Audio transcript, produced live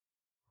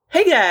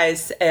Hey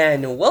guys,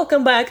 and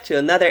welcome back to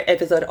another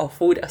episode of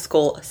Food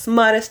School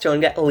Smarter,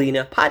 Stronger,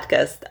 Leaner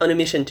podcast on a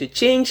mission to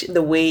change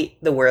the way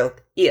the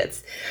world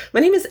eats.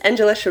 My name is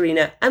Angela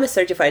Sharina. I'm a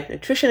certified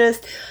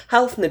nutritionist,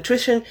 health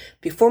nutrition,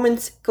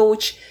 performance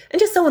coach, and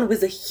just someone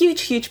with a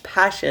huge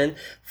passion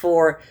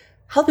for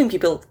helping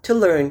people to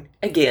learn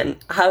again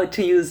how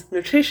to use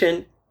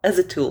nutrition as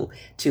a tool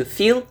to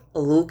feel,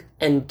 look,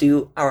 and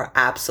do our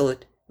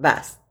absolute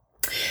best.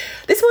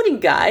 This morning,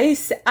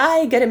 guys,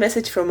 I got a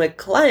message from a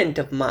client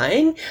of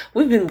mine.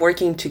 We've been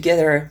working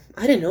together,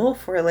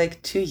 for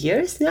like 2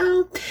 years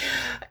now.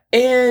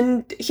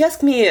 And he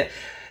asked me,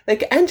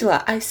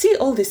 Angela, I see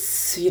all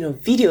these,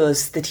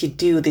 videos that you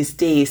do these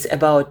days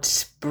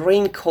about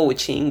brain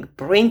coaching,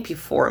 brain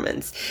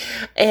performance.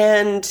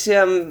 And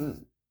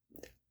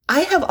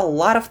I have a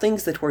lot of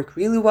things that work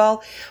really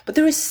well, but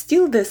there is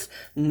still this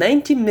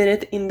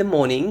 90-minute in the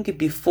morning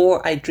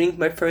before I drink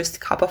my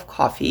first cup of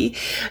coffee.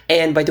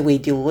 And by the way,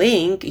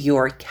 delaying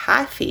your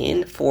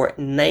caffeine for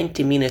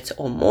 90 minutes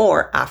or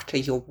more after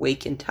your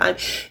waking time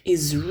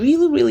is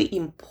really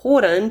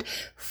important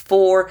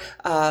for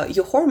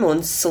your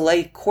hormones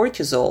like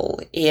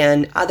cortisol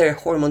and other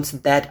hormones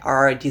that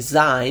are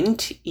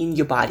designed in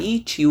your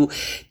body to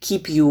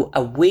keep you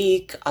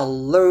awake,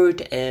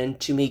 alert, and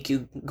to make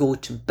you go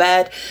to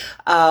bed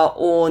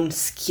on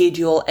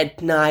schedule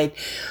at night.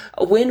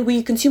 When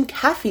we consume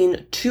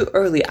caffeine too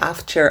early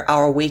after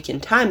our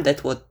waking time,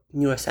 that's what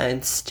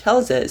neuroscience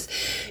tells us,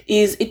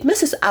 is it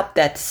messes up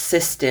that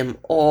system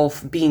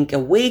of being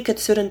awake at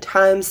certain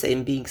times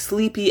and being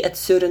sleepy at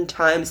certain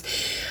times.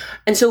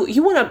 And so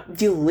you want to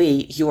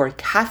delay your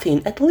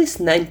caffeine at least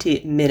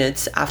 90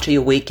 minutes after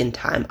your waking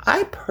time.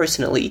 I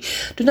personally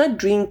do not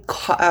drink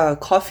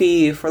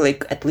coffee for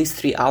at least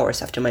 3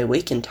 hours after my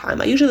waking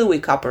time. I usually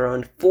wake up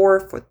around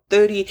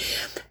 4:30,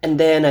 and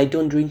then I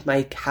don't drink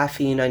my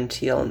caffeine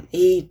until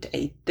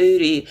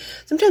 8:30,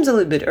 sometimes a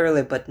little bit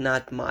early, but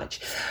not much.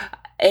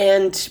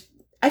 And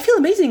I feel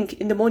amazing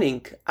in the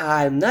morning.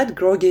 I'm not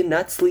groggy,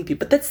 not sleepy,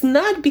 but that's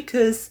not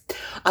because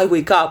I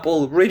wake up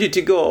all ready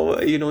to go,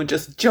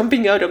 just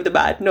jumping out of the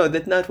bed. No,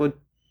 that's not what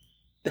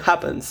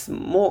happens.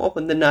 More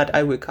often than not,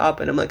 I wake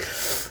up and I'm like,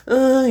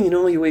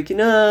 you're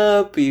waking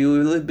up,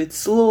 you're a little bit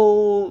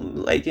slow,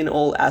 in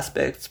all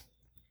aspects.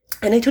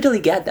 And I totally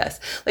get this.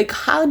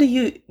 How do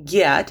you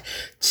get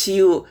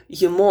to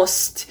your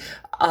most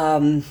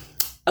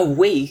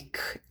awake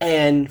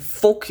and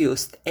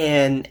focused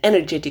and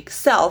energetic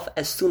self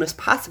as soon as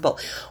possible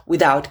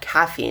without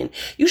caffeine?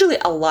 Usually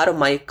a lot of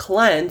my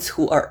clients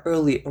who are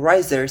early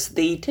risers,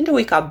 they tend to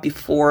wake up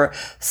before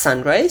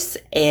sunrise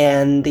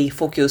and they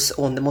focus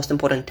on the most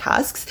important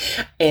tasks,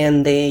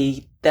 and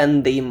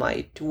then they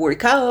might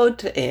work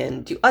out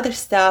and do other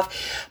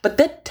stuff. But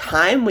that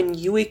time when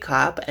you wake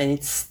up and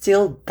it's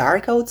still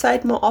dark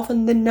outside more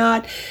often than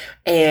not,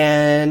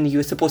 and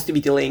you're supposed to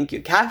be delaying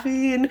your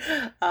caffeine.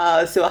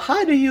 So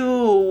how do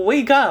you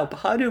wake up?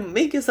 How do you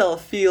make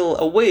yourself feel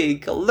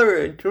awake,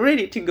 alert,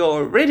 ready to go,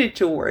 ready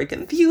to work,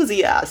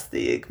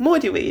 enthusiastic,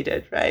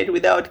 motivated, right?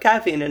 Without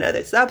caffeine and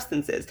other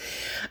substances.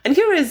 And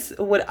here is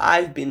what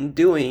I've been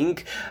doing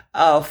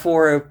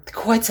for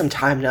quite some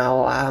time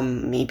now,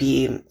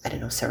 maybe,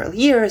 several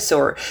years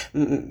or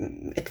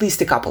at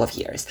least a couple of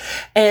years.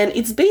 And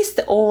it's based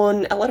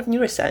on a lot of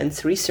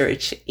neuroscience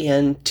research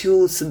and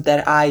tools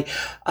that I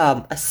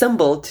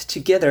assembled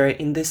together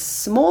in this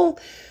small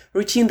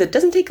routine that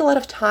doesn't take a lot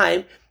of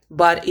time,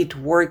 but it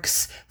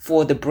works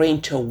for the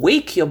brain to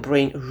wake your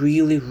brain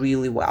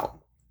really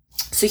well.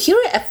 So here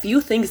are a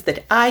few things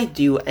that I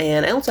do,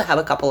 and I also have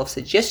a couple of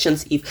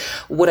suggestions if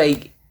what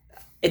I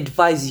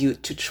advise you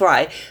to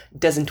try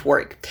doesn't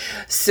work.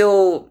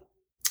 So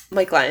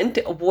my client,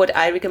 what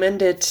I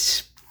recommended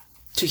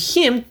to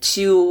him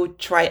to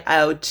try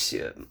out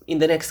in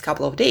the next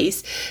couple of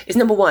days is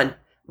number one,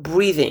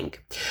 breathing.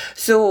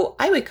 So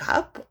I wake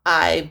up,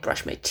 I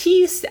brush my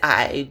teeth,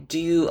 I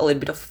do a little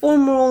bit of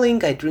foam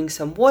rolling, I drink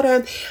some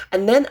water,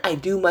 and then I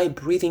do my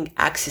breathing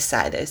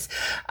exercises.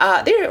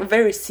 They're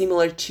very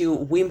similar to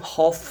Wim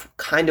Hof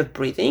kind of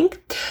breathing.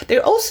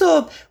 They're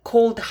also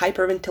called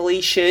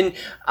hyperventilation,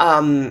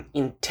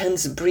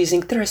 intense breathing.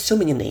 There are so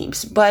many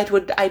names, but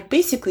what I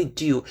basically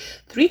do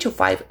 3 to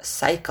 5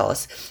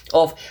 cycles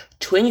of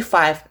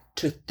 25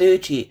 to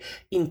 30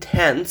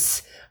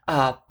 intense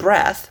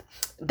breath.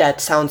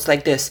 That sounds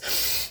like this.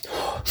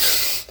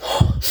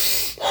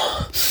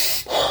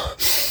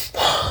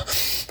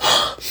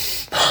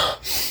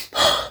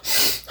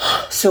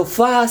 So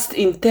fast,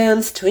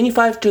 intense,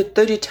 25 to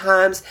 30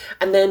 times,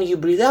 and then you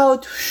breathe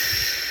out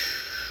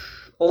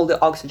all the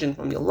oxygen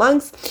from your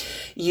lungs.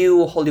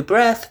 You hold your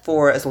breath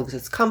for as long as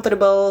it's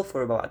comfortable,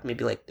 for about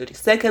maybe 30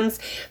 seconds.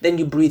 Then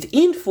you breathe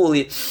in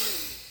fully.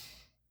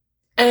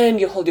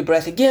 And you hold your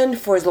breath again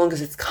for as long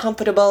as it's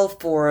comfortable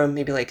for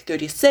maybe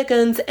 30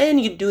 seconds.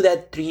 And you do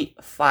that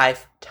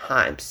 3-5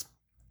 times.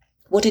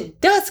 What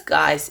it does,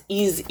 guys,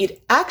 is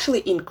it actually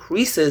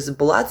increases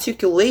blood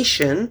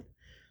circulation.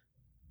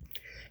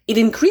 It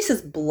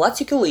increases blood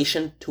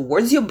circulation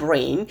towards your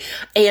brain.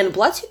 And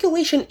blood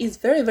circulation is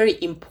very,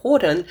 very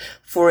important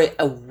for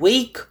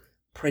awake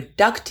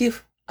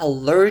productive,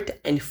 alert,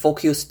 and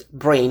focused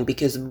brain,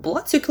 because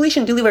blood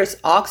circulation delivers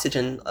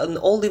oxygen and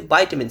all the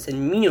vitamins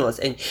and minerals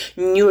and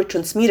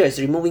neurotransmitters,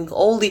 removing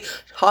all the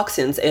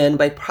toxins and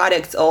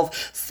byproducts of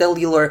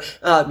cellular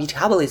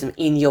metabolism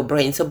in your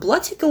brain. So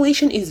blood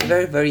circulation is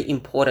very, very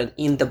important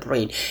in the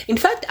brain. In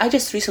fact, I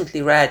just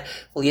recently read,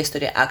 well,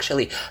 yesterday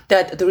actually,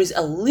 that there is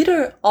a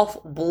liter of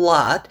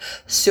blood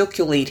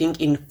circulating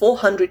in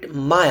 400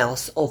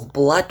 miles of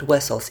blood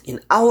vessels in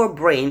our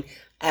brain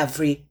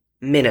every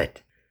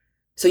minute.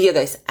 So yeah,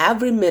 guys,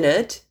 every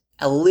minute,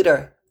 a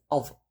liter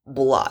of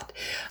blood.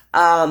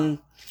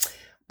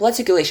 Blood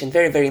circulation,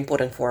 very, very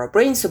important for our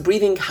brain. So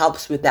breathing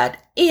helps with that.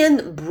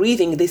 And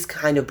this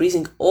kind of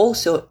breathing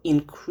also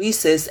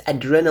increases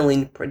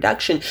adrenaline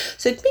production.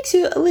 So it makes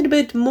you a little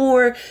bit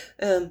more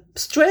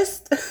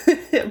stressed,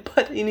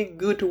 but in a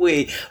good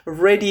way,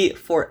 ready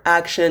for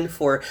action,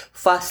 for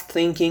fast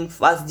thinking,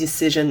 fast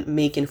decision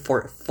making,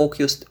 for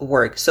focused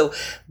work. So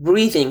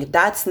breathing,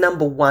 that's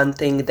number one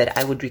thing that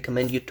I would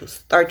recommend you to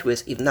start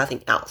with, if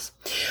nothing else.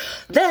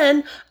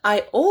 Then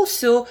I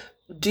also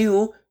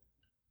do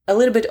a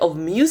little bit of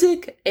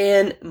music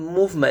and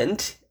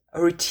movement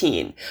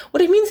routine.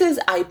 What it means is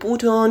I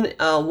put on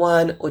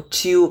one or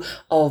two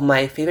of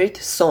my favorite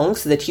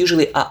songs that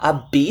usually are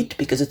upbeat,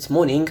 because it's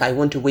morning. I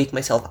want to wake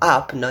myself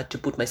up, not to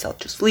put myself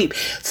to sleep.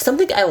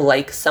 Something I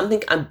like, something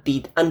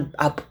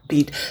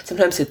upbeat.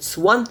 Sometimes it's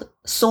one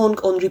song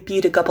on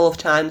repeat a couple of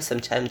times,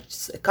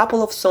 sometimes a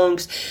couple of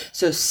songs.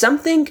 So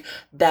something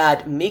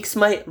that makes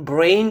my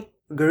brain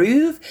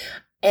groove.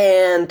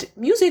 And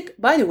music,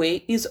 by the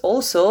way, is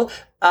also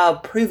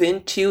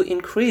proven to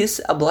increase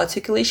blood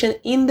circulation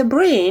in the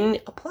brain.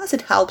 Plus,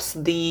 it helps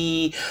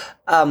the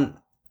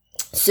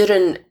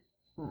certain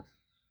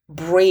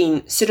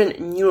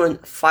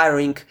neuron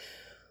firing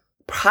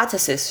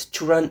processes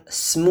to run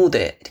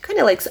smoother. It kind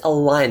of like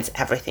aligns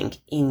everything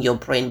in your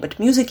brain, but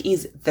music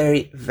is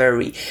very,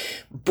 very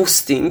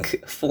boosting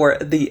for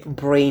the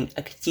brain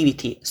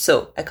activity.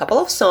 So a couple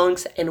of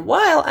songs, and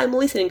while I'm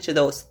listening to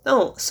those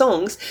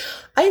songs,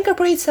 I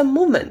incorporate some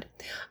movement.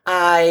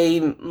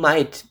 I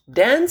might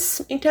dance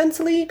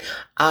intensely.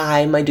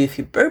 I might do a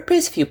few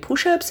burpees, a few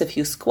push-ups, a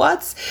few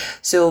squats.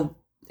 So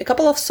a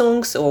couple of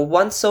songs or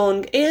one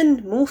song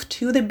and move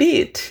to the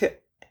beat.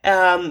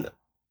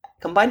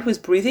 Combined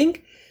with breathing,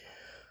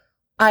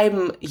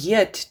 I'm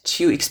yet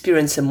to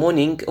experience a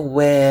morning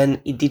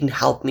when it didn't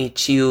help me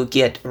to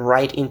get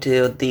right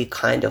into the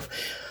kind of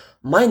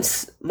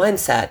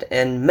mindset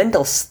and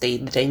mental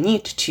state that I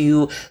need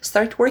to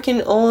start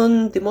working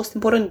on the most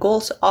important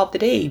goals of the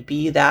day,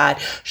 be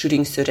that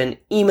shooting certain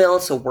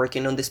emails or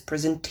working on this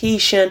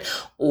presentation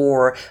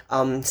or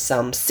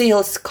some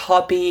sales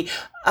copy.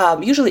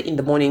 Usually in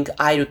the morning,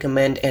 I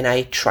recommend and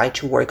I try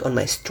to work on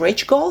my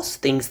stretch goals,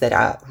 things that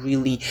are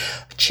really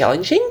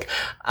challenging.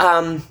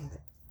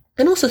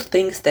 And also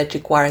things that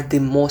require the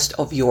most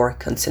of your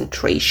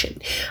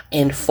concentration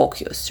and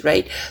focus,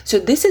 right? So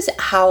this is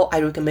how I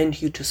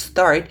recommend you to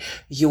start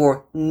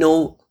your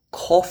no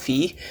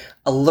coffee,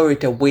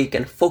 alert, awake,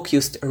 and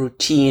focused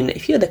routine.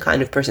 If you're the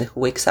kind of person who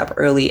wakes up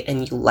early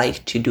and you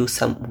like to do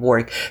some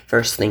work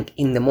first thing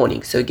in the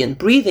morning. So again,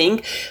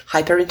 breathing,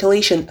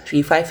 hyperventilation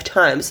 3-5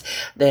 times.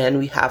 Then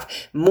we have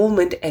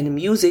movement and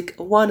music,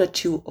 one or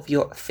two of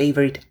your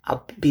favorite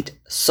upbeat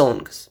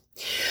songs.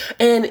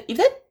 And if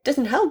that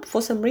doesn't help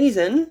for some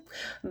reason,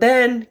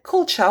 then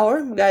cold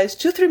shower, guys,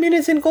 2-3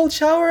 minutes in cold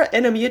shower,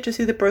 and I'm yet to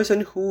see the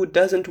person who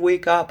doesn't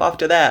wake up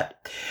after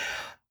that.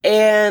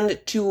 And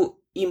to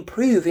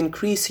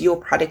increase your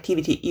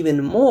productivity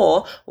even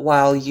more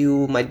while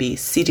you might be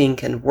sitting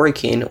and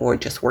working or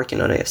just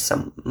working on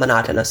some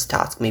monotonous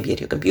task, maybe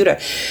at your computer,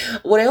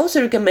 what I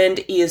also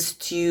recommend is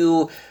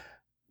to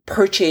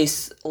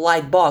purchase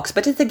light box.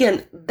 But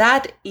again,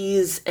 that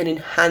is an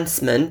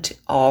enhancement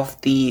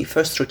of the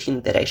first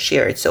routine that I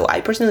shared. So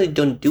I personally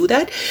don't do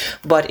that,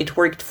 but it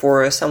worked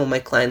for some of my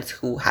clients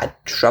who had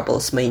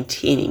troubles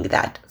maintaining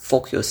that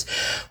focus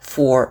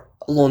for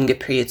longer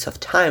periods of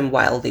time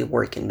while they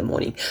work in the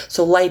morning.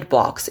 So light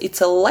box,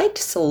 it's a light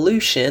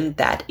solution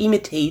that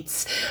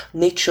imitates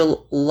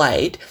natural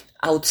light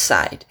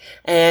outside.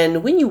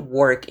 And when you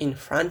work in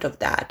front of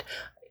that,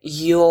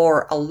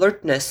 your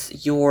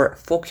alertness, your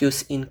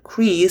focus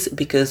increase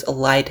because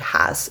light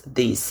has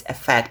this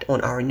effect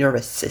on our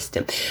nervous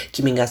system,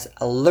 keeping us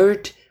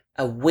alert,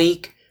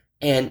 awake,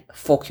 and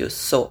focused.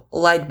 So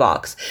light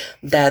box,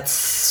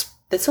 that's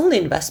only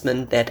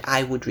investment that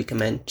I would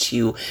recommend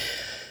to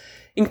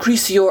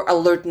increase your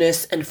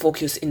alertness and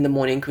focus in the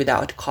morning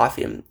without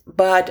coffee.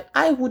 But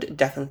I would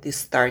definitely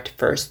start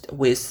first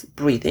with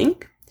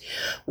breathing,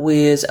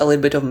 with a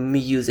little bit of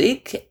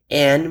music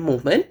and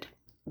movement.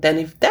 Then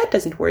if that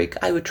doesn't work,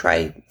 I would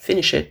try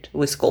finish it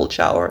with cold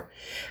shower.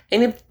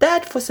 And if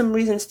that for some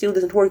reason still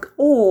doesn't work,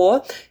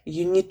 or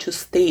you need to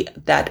stay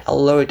that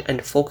alert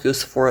and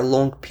focus for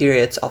long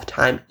periods of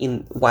time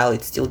while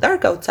it's still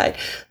dark outside,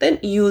 then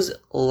use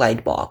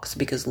light box,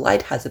 because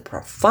light has a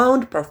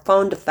profound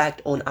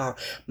effect on our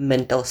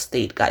mental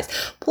state, guys.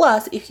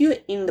 Plus, if you're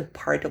in the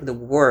part of the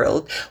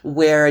world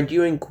where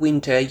during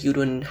winter you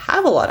don't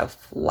have a lot of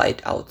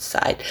light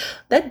outside,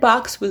 that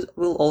box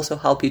will also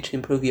help you to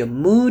improve your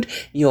mood,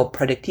 your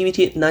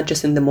productivity, not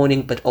just in the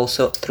morning, but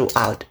also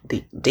throughout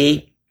the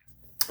day,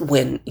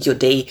 when your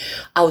day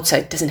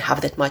outside doesn't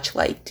have that much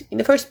light in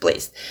the first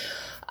place.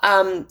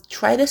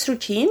 Try this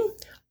routine.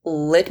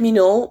 Let me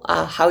know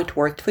how it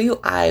worked for you.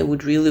 I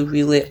would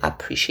really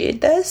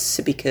appreciate this,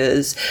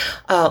 because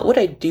what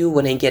I do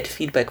when I get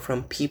feedback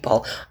from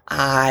people,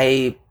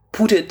 I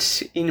put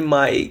it in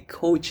my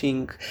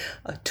coaching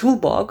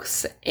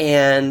toolbox,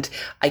 and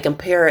I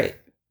compare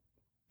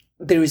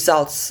the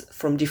results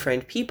from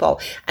different people.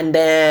 And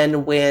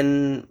then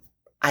when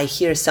I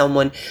hear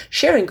someone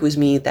sharing with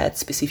me that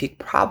specific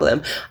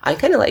problem, I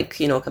kind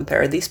of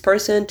compare this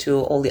person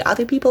to all the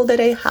other people that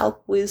I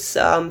help with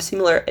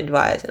similar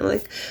advice. And I'm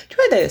like,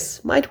 try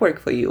this, might work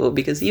for you,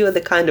 because you are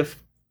the kind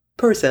of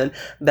person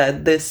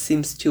that this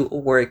seems to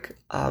work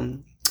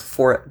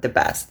for the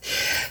best.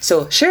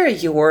 So share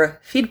your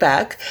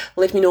feedback.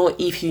 Let me know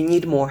if you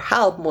need more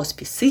help, more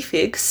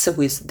specifics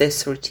with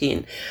this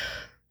routine.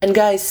 And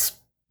guys,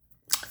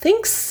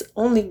 things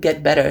only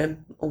get better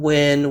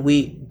when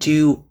we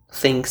do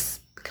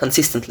things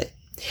consistently.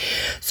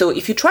 So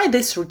if you try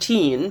this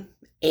routine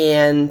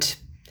and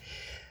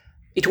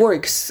it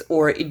works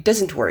or it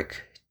doesn't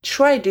work,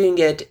 try doing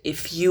it a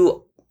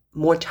few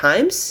more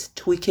times,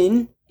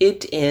 tweaking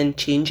it and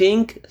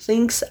changing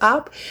things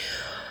up.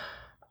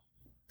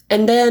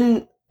 And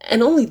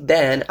only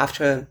then,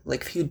 after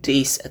like few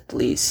days at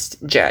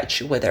least,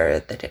 judge whether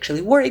that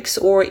actually works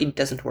or it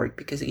doesn't work.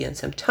 Because again,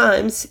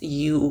 sometimes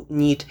your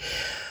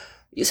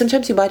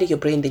body, your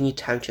brain, they need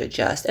time to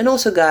adjust. And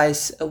also,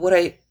 guys, what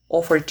I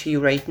offer to you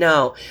right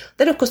now,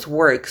 that of course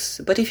works.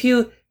 But if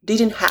you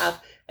didn't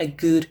have a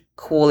good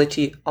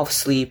quality of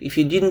sleep, if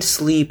you didn't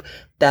sleep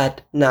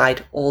that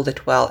night all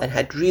that well and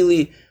had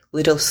really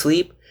little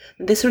sleep,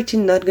 this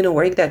routine not going to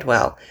work that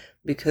well,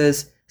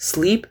 because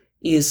sleep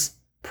is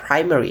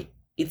primary.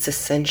 It's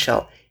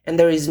essential. And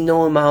there is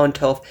no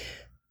amount of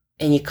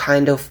any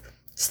kind of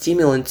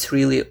stimulants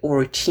really or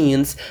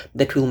routines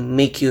that will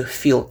make you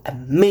feel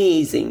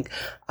amazing,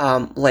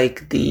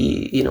 like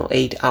the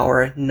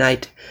 8-hour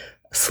night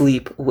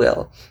sleep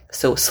will.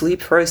 So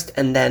sleep first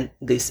and then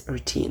these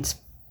routines.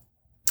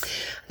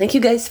 Thank you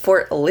guys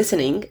for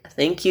listening.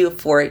 Thank you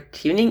for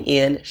tuning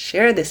in.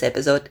 Share this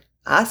episode,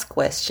 ask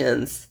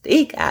questions,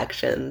 take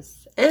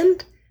actions,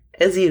 and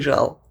as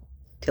usual,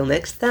 till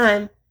next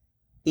time,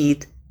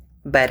 eat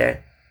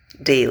better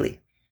daily.